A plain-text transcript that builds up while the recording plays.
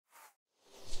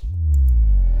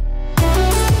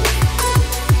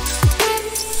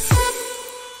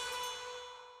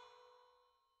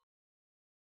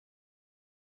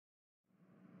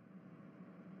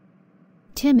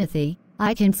Timothy,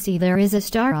 I can see there is a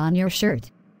star on your shirt.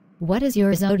 What is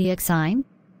your zodiac sign?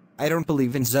 I don't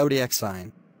believe in zodiac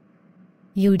sign.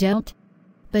 You don't?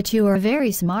 But you are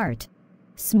very smart.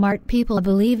 Smart people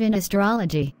believe in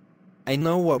astrology. I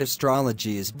know what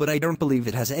astrology is, but I don't believe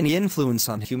it has any influence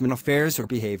on human affairs or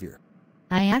behavior.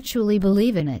 I actually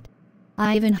believe in it.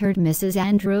 I even heard Mrs.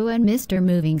 Andrew and Mr.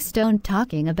 Moving Stone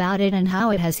talking about it and how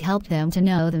it has helped them to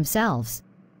know themselves.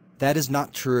 That is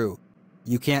not true.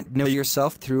 You can't know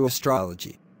yourself through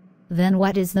astrology. Then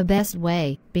what is the best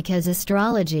way? Because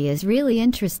astrology is really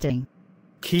interesting.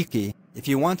 Kiki, if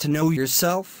you want to know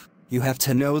yourself, you have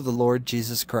to know the Lord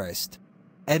Jesus Christ.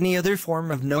 Any other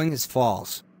form of knowing is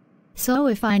false. So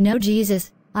if I know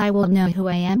Jesus, I will know who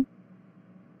I am?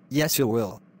 Yes, you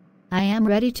will. I am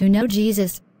ready to know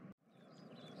Jesus.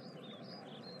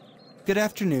 Good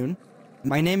afternoon.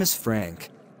 My name is Frank.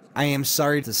 I am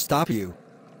sorry to stop you.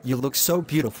 You look so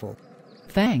beautiful.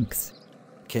 Thanks.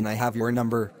 Can I have your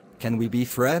number? Can we be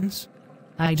friends?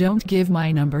 I don't give my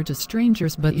number to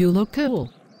strangers, but you look cool.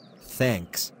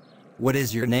 Thanks. What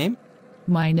is your name?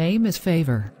 My name is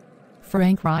Favor.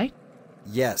 Frank, right?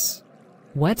 Yes.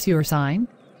 What's your sign?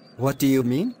 What do you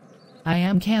mean? I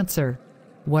am Cancer.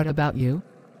 What about you?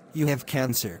 You have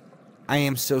cancer. I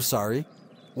am so sorry.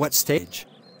 What stage?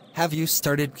 Have you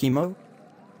started chemo?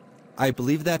 I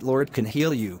believe that Lord can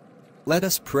heal you. Let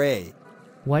us pray.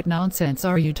 What nonsense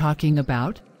are you talking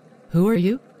about? Who are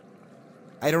you?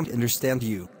 I don't understand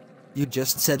you. You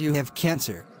just said you have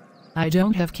cancer. I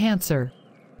don't have cancer.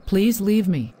 Please leave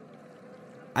me.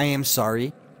 I am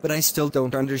sorry, but I still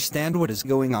don't understand what is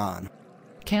going on.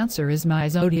 Cancer is my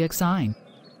zodiac sign.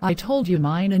 I told you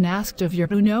mine and asked of you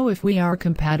to know if we are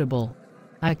compatible.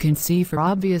 I can see for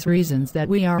obvious reasons that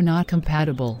we are not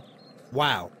compatible.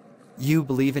 Wow. You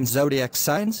believe in zodiac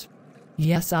signs?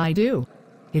 Yes, I do.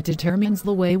 It determines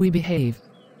the way we behave.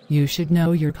 You should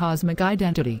know your cosmic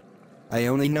identity. I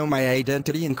only know my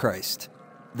identity in Christ.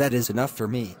 That is enough for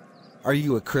me. Are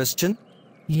you a Christian?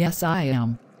 Yes, I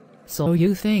am. So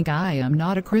you think I am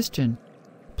not a Christian?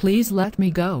 Please let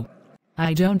me go.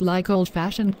 I don't like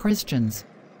old-fashioned Christians.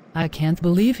 I can't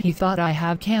believe he thought I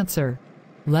have cancer.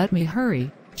 Let me hurry.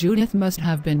 Judith must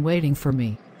have been waiting for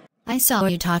me. I saw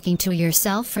you talking to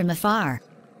yourself from afar.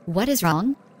 What is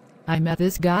wrong? I met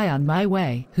this guy on my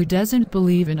way who doesn't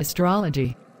believe in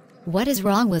astrology. What is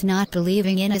wrong with not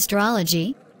believing in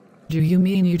astrology? Do you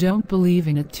mean you don't believe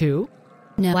in it too?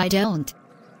 No, I don't.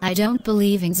 I don't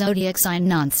believe in zodiac sign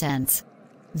nonsense.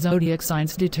 Zodiac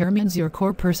signs determines your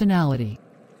core personality.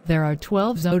 There are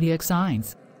 12 zodiac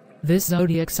signs. These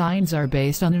zodiac signs are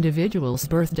based on individual's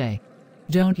birthday.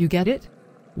 Don't you get it?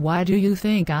 Why do you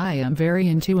think I am very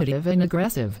intuitive and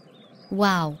aggressive?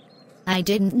 Wow. I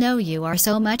didn't know you are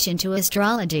so much into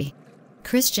astrology.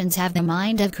 Christians have the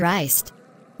mind of Christ.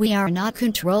 We are not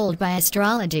controlled by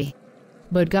astrology.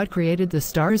 But God created the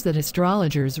stars that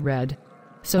astrologers read.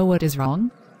 So what is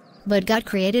wrong? But God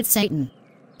created Satan.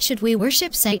 Should we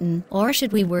worship Satan or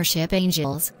should we worship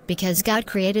angels because God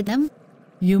created them?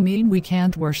 You mean we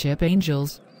can't worship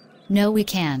angels? No, we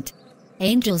can't.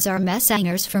 Angels are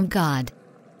messengers from God.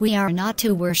 We are not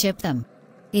to worship them.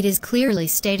 It is clearly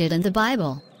stated in the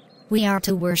Bible. We are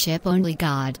to worship only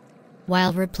God.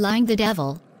 While replying the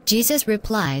devil, Jesus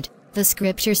replied, the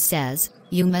scripture says,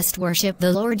 you must worship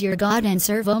the Lord your God and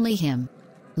serve only him.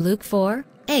 Luke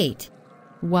 4:8.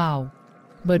 Wow.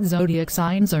 But zodiac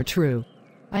signs are true.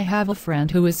 I have a friend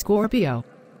who is Scorpio.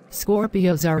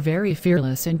 Scorpios are very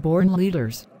fearless and born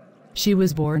leaders. She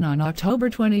was born on October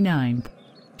 29th.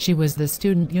 She was the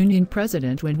student union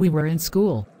president when we were in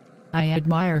school. I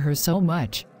admire her so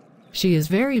much. She is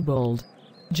very bold.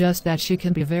 Just that she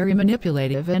can be very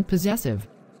manipulative and possessive.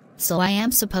 So I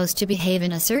am supposed to behave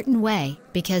in a certain way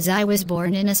because I was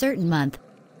born in a certain month.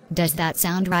 Does that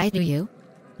sound right to you?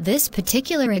 This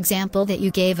particular example that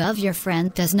you gave of your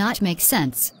friend does not make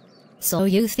sense. So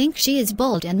you think she is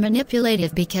bold and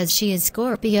manipulative because she is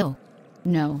Scorpio?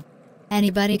 No.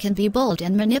 Anybody can be bold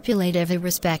and manipulative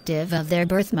irrespective of their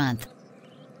birth month.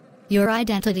 Your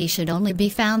identity should only be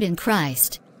found in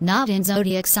Christ, not in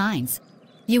zodiac signs.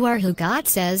 You are who God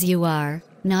says you are,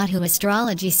 not who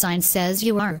astrology sign says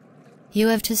you are. You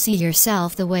have to see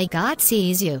yourself the way God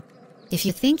sees you. If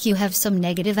you think you have some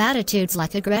negative attitudes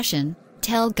like aggression,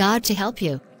 tell God to help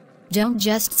you. Don't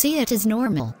just see it as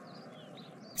normal.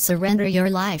 Surrender your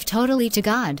life totally to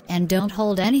God and don't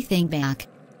hold anything back.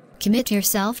 Commit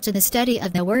yourself to the study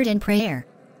of the Word and prayer.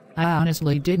 I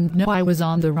honestly didn't know I was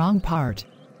on the wrong part.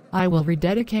 I will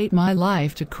rededicate my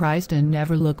life to Christ and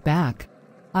never look back.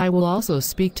 I will also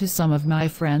speak to some of my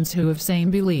friends who have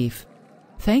same belief.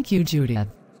 Thank you, Judith.